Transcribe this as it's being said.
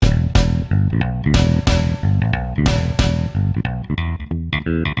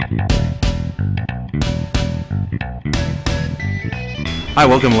Hi,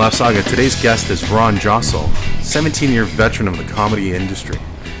 welcome to LaughSauga. Today's guest is Ron Josol, 17-year veteran of the comedy industry.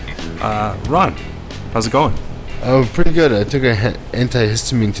 Ron, how's it going? Pretty good. I took an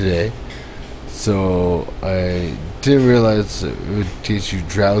antihistamine today, so I didn't realize it would teach you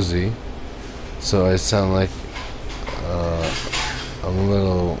drowsy. So I sound like I'm a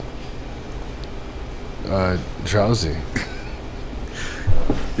little drowsy.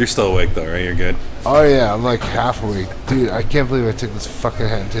 You're still awake though, right? You're good? Oh yeah, I'm like half awake. Dude, I can't believe I took this fucking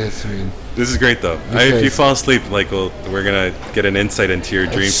antihistamine. This is great though. If you fall asleep, we're gonna get an insight into your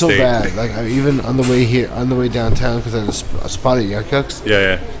dream It's so state. bad. Like even on the way downtown, because I had a spot at Yuck Yucks.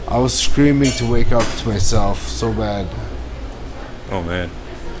 Yeah. I was screaming to wake up to myself. So bad. Oh man.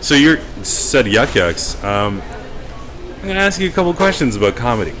 So you said Yuck Yucks. I'm gonna ask you a couple questions about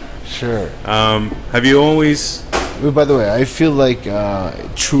comedy. Sure. Have you always? By the way, I feel like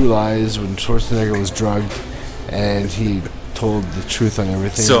True Lies when Schwarzenegger was drugged and he told the truth on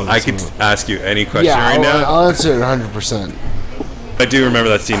everything. So I could ask you any question right now? I'll answer it 100%. I do remember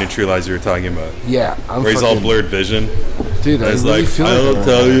that scene in True Lies you were talking about. Yeah. Where he's all blurred vision. Dude, I really feel like I'll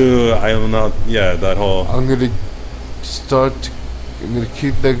tell you, I will not. Yeah, that whole. I'm gonna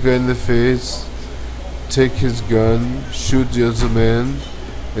kick that guy in the face, take his gun, shoot the other man,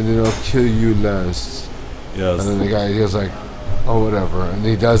 and then I'll kill you last. Yes. And then the guy goes like, oh, whatever, and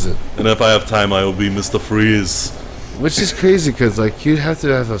he does it. And if I have time, I will be Mr. Freeze. Which is crazy, because like you'd have to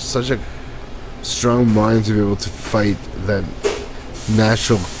have such a strong mind to be able to fight that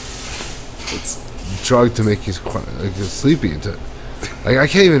natural drug to make you sleepy. Like I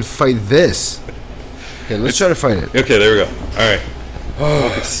can't even fight this. Okay, let's try to fight it. Okay, there we go. All right. Oh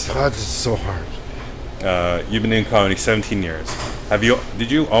God, this is so hard. You've been in comedy 17 years.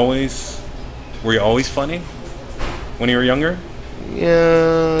 Were you always funny when you were younger?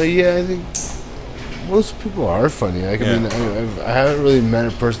 Yeah, I think most people are funny. Like, Yeah. I mean, I haven't really met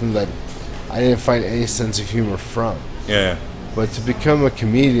a person that I didn't find any sense of humor from. Yeah. But to become a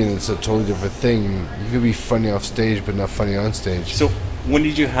comedian, it's a totally different thing. You could be funny off stage, but not funny on stage. So when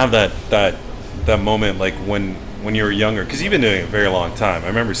did you have that moment, like when you were younger? Because you've been doing it a very long time. I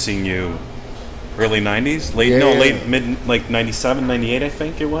remember seeing you early 90s? Late, mid, like 97, 98, I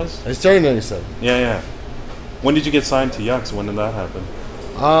think it was? I started in 97. Yeah. When did you get signed to Yucks? When did that happen?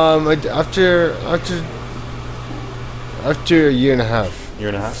 After a year and a half. Year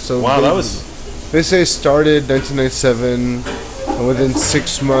and a half? So wow, that was... They say started 1997, and within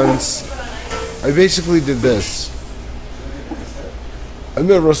 6 months, I basically did this. I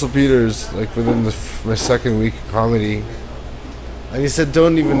met Russell Peters like within my second week of comedy, and he said,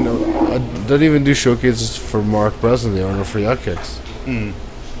 "Don't even do showcases for Mark Breslin, the owner for Yuck Yucks.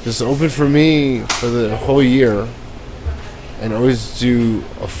 Just open for me for the whole year, and always do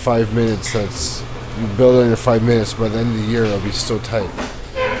a 5 minutes. That's you build on your 5 minutes. By the end of the year, it'll be so tight."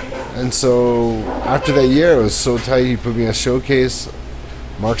 And so after that year, it was so tight. He put me on a showcase.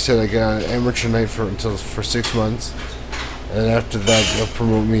 Mark said I get on an amateur night for 6 months, and after that, they'll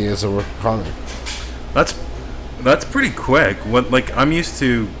promote me as a work comic. That's pretty quick. I'm used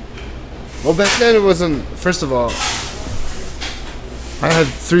to. Well, back then it wasn't. First of all, I had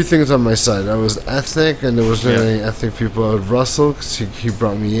 3 things on my side. I was ethnic, and there wasn't any ethnic people. I had Russell, because he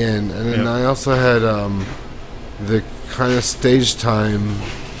brought me in, and then I also had the kind of stage time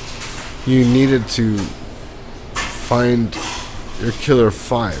you needed to find your killer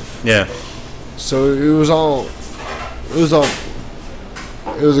 5. Yeah. So it was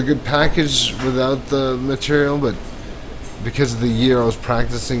a good package without the material, but because of the year I was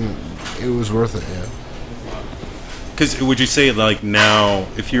practicing, it was worth it, yeah. Because would you say, like, now,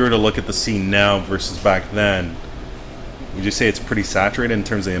 if you were to look at the scene now versus back then, would you say it's pretty saturated in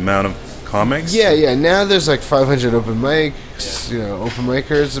terms of the amount of comics? Yeah. Now there's like 500 open mics, open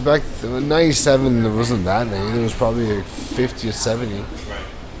micers. Back in 97, there wasn't that many. There was probably like 50 or 70.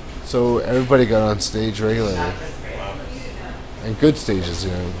 So everybody got on stage regularly. And good stages,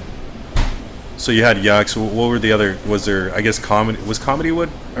 So you had Yucks. What were the other? Was there? I guess comedy. Was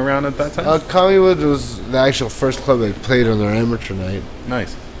Comedywood around at that time? Comedywood was the actual first club I played on their amateur night.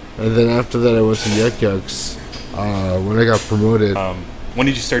 Nice. And then after that, I went to Yuck Yucks when I got promoted. When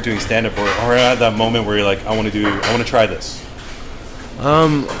did you start doing stand-up, or at that moment where you're like, I want to try this?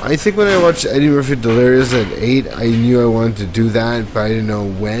 I think when I watched Eddie Murphy Delirious at 8, I knew I wanted to do that, but I didn't know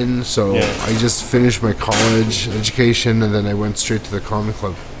when. So I just finished my college education, and then I went straight to the comedy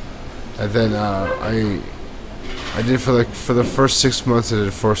club. And then I did for the first 6 months, I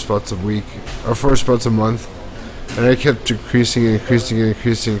did 4 spots a week or 4 spots a month, and I kept increasing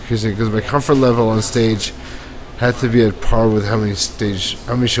because my comfort level on stage had to be at par with how many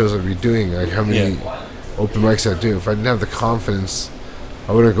shows I'd be doing, like how many open mics I'd do. If I didn't have the confidence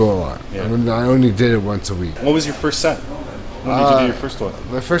I wouldn't go a lot. Yeah. I only did it once a week. What was your first set? When did you do your first one?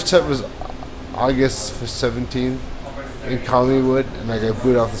 My first set was August 17th in Collywood, and I got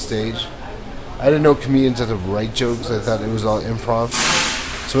booed off the stage. I didn't know comedians had to write jokes. I thought it was all improv.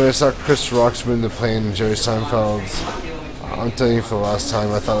 So when I saw Chris Rock's in the plane and Jerry Seinfeld's, I'm telling you for the last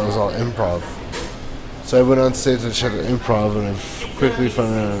time, I thought it was all improv. So I went on stage and tried to improv, and I quickly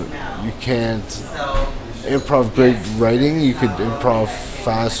found out you can't improv great writing. You could improv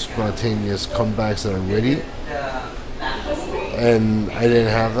fast, spontaneous comebacks that are witty. And I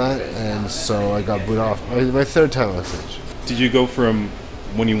didn't have that, and so I got booed off. My third time on stage. Did you go from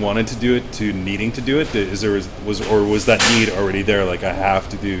when you wanted to do it to needing to do it? Was that need already there? Like, I have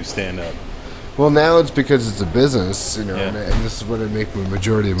to do stand up. Well, now it's because it's a business, Yeah. and this is what I make my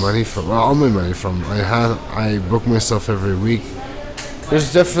majority of money from. Well, all my money from. I book myself every week.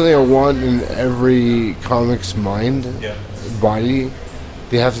 There's definitely a want in every comic's mind, body.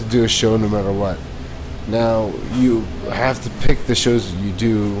 They have to do a show no matter what. Now, you have to pick the shows that you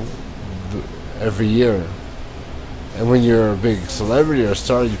do every year. And when you're a big celebrity or a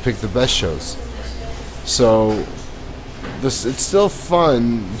star, you pick the best shows. So, it's still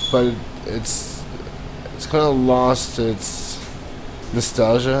fun, but it's kind of lost its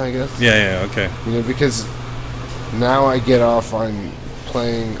nostalgia, I guess. Yeah, okay. You know, because now I get off on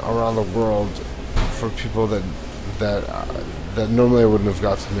playing around the world for people that normally I wouldn't have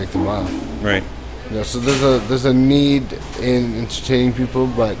got to make them laugh. Right. You know, so there's a need in entertaining people,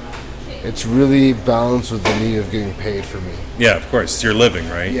 but it's really balanced with the need of getting paid for me. Yeah, of course. It's your living,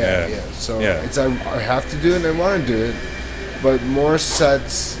 right? Yeah. So it's I have to do it and I want to do it, but more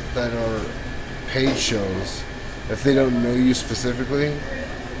sets that are paid shows, if they don't know you specifically,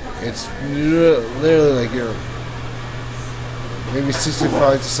 it's literally like you're maybe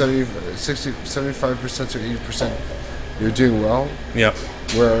 65 to 70, 75% to 80% you're doing well. Yep.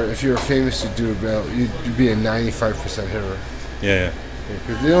 Where if you're famous, you'd be a 95% hitter. Yeah.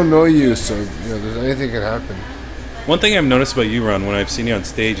 Because they don't know you, so there's anything can happen. One thing I've noticed about you, Ron, when I've seen you on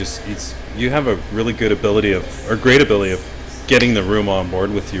stage is you have a really good ability great ability of getting the room on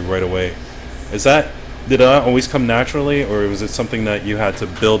board with you right away. Did that always come naturally, or was it something that you had to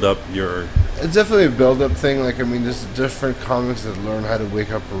build up your... It's definitely a build-up thing. There's different comics that learn how to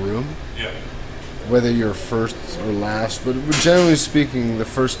wake up a room. Yeah. Whether you're first or last, but generally speaking, the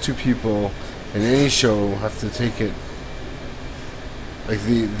first two people in any show have to take it. Like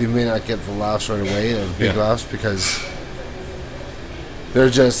they may not get the laughs right away, the big laughs, because they're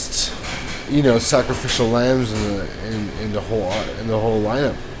just sacrificial lambs in the whole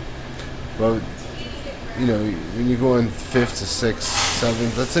lineup. But when you go in 5th to 6th,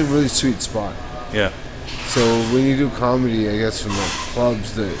 7th, that's a really sweet spot. Yeah. So when you do comedy, I guess from the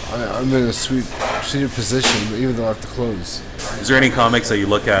clubs, I'm in a sweeter position, even though I have to close. Is there any comics that you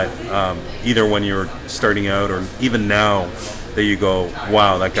look at, either when you're starting out or even now, that you go,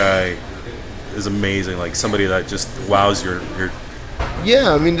 wow, that guy is amazing, like somebody that just wows your...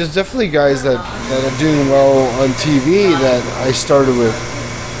 Yeah, there's definitely guys that are doing well on TV that I started with.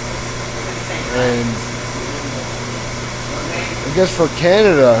 And I guess for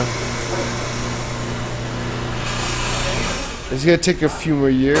Canada, it's going to take a few more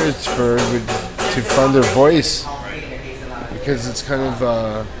years for to find their voice, because it's kind of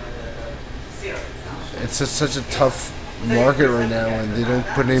it's just such a tough market right now, and they don't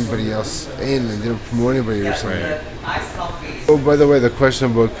put anybody else in, and they don't promote anybody or something. Oh, by the way, the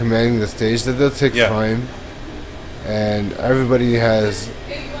question about commanding the stage, that does take time, and everybody has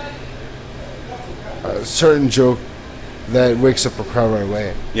a certain joke that wakes up a crowd right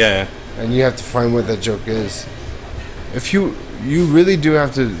away. Yeah. And you have to find what that joke is. If you really do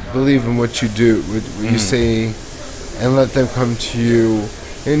have to believe in what you do, what you say, and let them come to you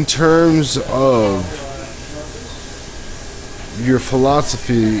in terms of your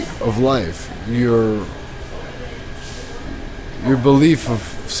philosophy of life, your belief of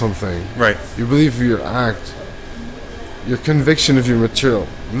something, right? Your belief of your act, your conviction of your material.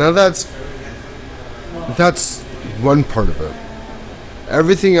 Now that's one part of it.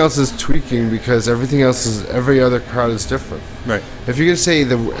 Everything else is tweaking, because every other crowd is different. Right. If you're gonna say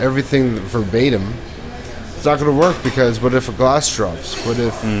everything verbatim, it's not gonna work, because what if a glass drops? What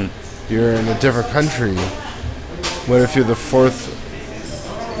if you're in a different country? What if you're the fourth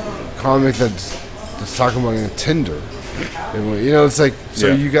comic that's talking about Tinder? It's like, so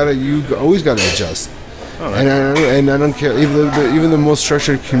you always gotta adjust. Right. And I don't care. Even the most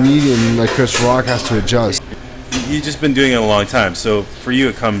structured comedian like Chris Rock has to adjust. You've just been doing it a long time, so for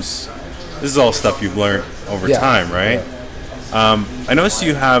you this is all stuff you've learned over time, right? Yeah. I noticed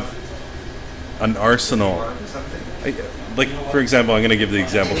you have an arsenal. like for example, I'm going to give the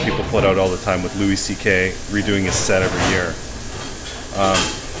example people put out all the time with Louis C.K. redoing his set every year.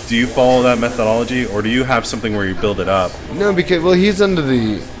 Do you follow that methodology, or do you have something where you build it up? No, because he's under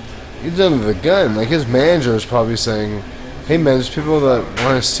the gun. Like his manager is probably saying, "Hey man, there's people that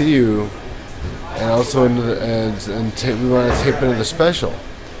want to see you, and also we want to tape another special."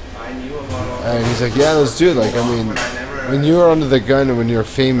 And he's like, "Yeah, let's do it." Like, I mean, when you're under the gun and when you're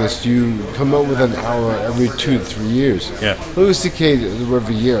famous, you come up with an hour every 2 to 3 years. Yeah. Louis C.K.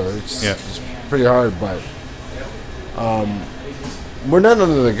 every year. It's pretty hard, but we're not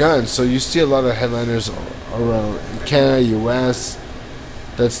under the gun, so you see a lot of headliners around Canada, U.S.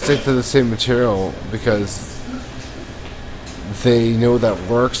 that stick to the same material because they know that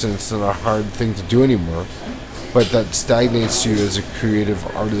works and it's not a hard thing to do anymore. But that stagnates you as a creative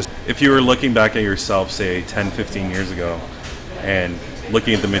artist. If you were looking back at yourself, say 10, 15 years ago, and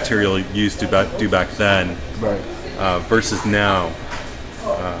looking at the material you used to do back then, right, versus now.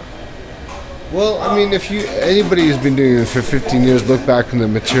 Well, I mean, if anybody who's been doing it for 15 years, look back on the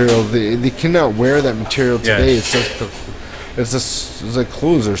material, they cannot wear that material today. Yeah. It's like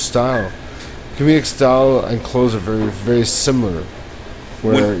clothes or style. Comedic style and clothes are very, very similar.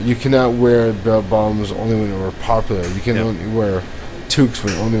 Where you cannot wear bell bottoms only when they were popular. You can only wear toques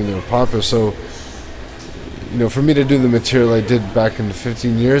only when they were popular. So, for me to do the material I did back in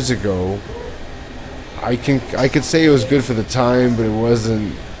 15 years ago, I could say it was good for the time, but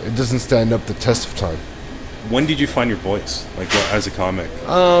it doesn't stand up the test of time. When did you find your voice, like as a comic?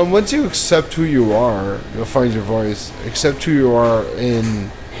 Once you accept who you are, you'll find your voice. Accept who you are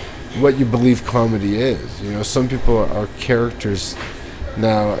in what you believe comedy is. Some people are characters.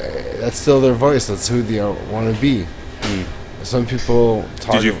 Now, that's still their voice. That's who they want to be. Some people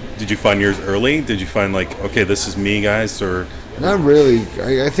talk. Did you find yours early? Did you find like, okay, this is me, guys, or not really?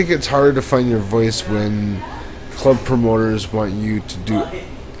 I think it's hard to find your voice when club promoters want you to do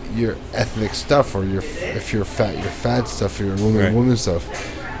your ethnic stuff, or if you're fat, your fat stuff, or your woman stuff,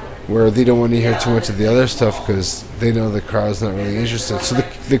 where they don't want to hear too much of the other stuff because they know the crowd's not really interested. So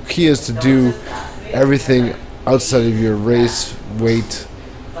the key is to do everything outside of your race, weight,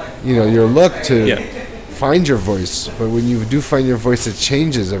 your look to find your voice. But when you do find your voice, it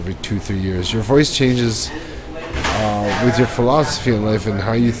changes every 2-3 years. Your voice changes with your philosophy in life and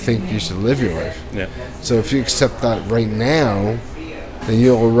how you think you should live your life. Yeah. So if you accept that right now, then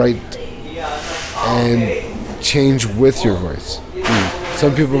you'll write and change with your voice.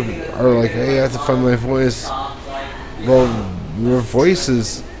 Some people are like, "Hey, I have to find my voice." Well, your voice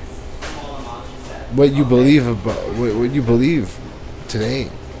is what you believe about what you believe today.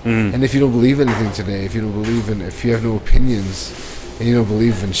 And if you don't believe anything today, if you have no opinions and you don't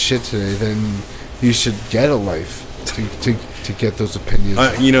believe in shit today, then you should get a life to get those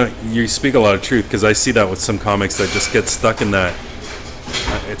opinions. You speak a lot of truth, because I see that with some comics that just get stuck in that.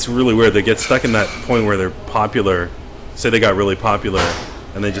 It's really weird. They get stuck in that point where they're popular. Say they got really popular,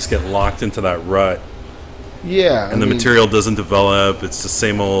 and they just get locked into that rut. Yeah. And the material doesn't develop. It's the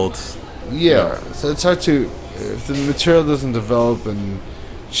same old. Yeah. So it's hard to, if the material doesn't develop and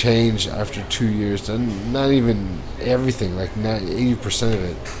change after 2 years, then not even everything, like 80% of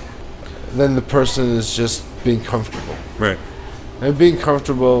it, then the person is just being comfortable. Right. And being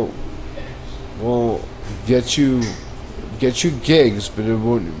comfortable will get you gigs, but it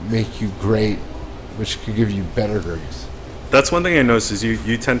won't make you great, which could give you better gigs. That's one thing I noticed is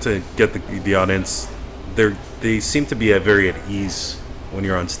you tend to get the audience. They seem to be very at ease when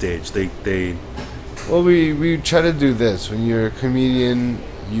you're on stage. Well, we try to do this. When you're a comedian,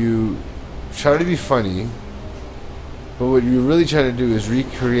 you try to be funny, but what you really try to do is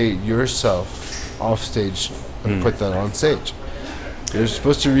recreate yourself off stage and put that on stage. You're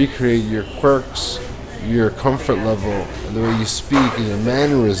supposed to recreate your quirks, your comfort level, and the way you speak and your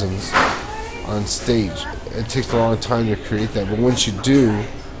mannerisms on stage. It takes a long time to create that, but once you do,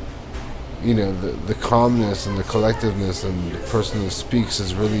 the calmness and the collectiveness and the person that speaks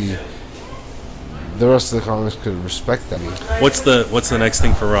is really, the rest of the comics could respect that. What's the next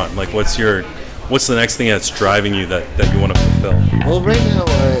thing for Ron? Like, what's the next thing that's driving you that you want to fulfill? Well, right now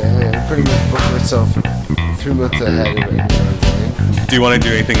I pretty much book myself 3 months ahead of anything I'm doing. Do you want to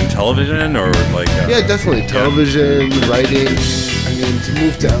do anything in television or like? Yeah, definitely television, writing. I mean, to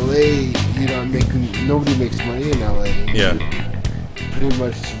move to LA, nobody makes money in LA. Yeah. Pretty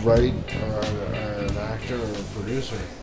much write, or an actor or a producer.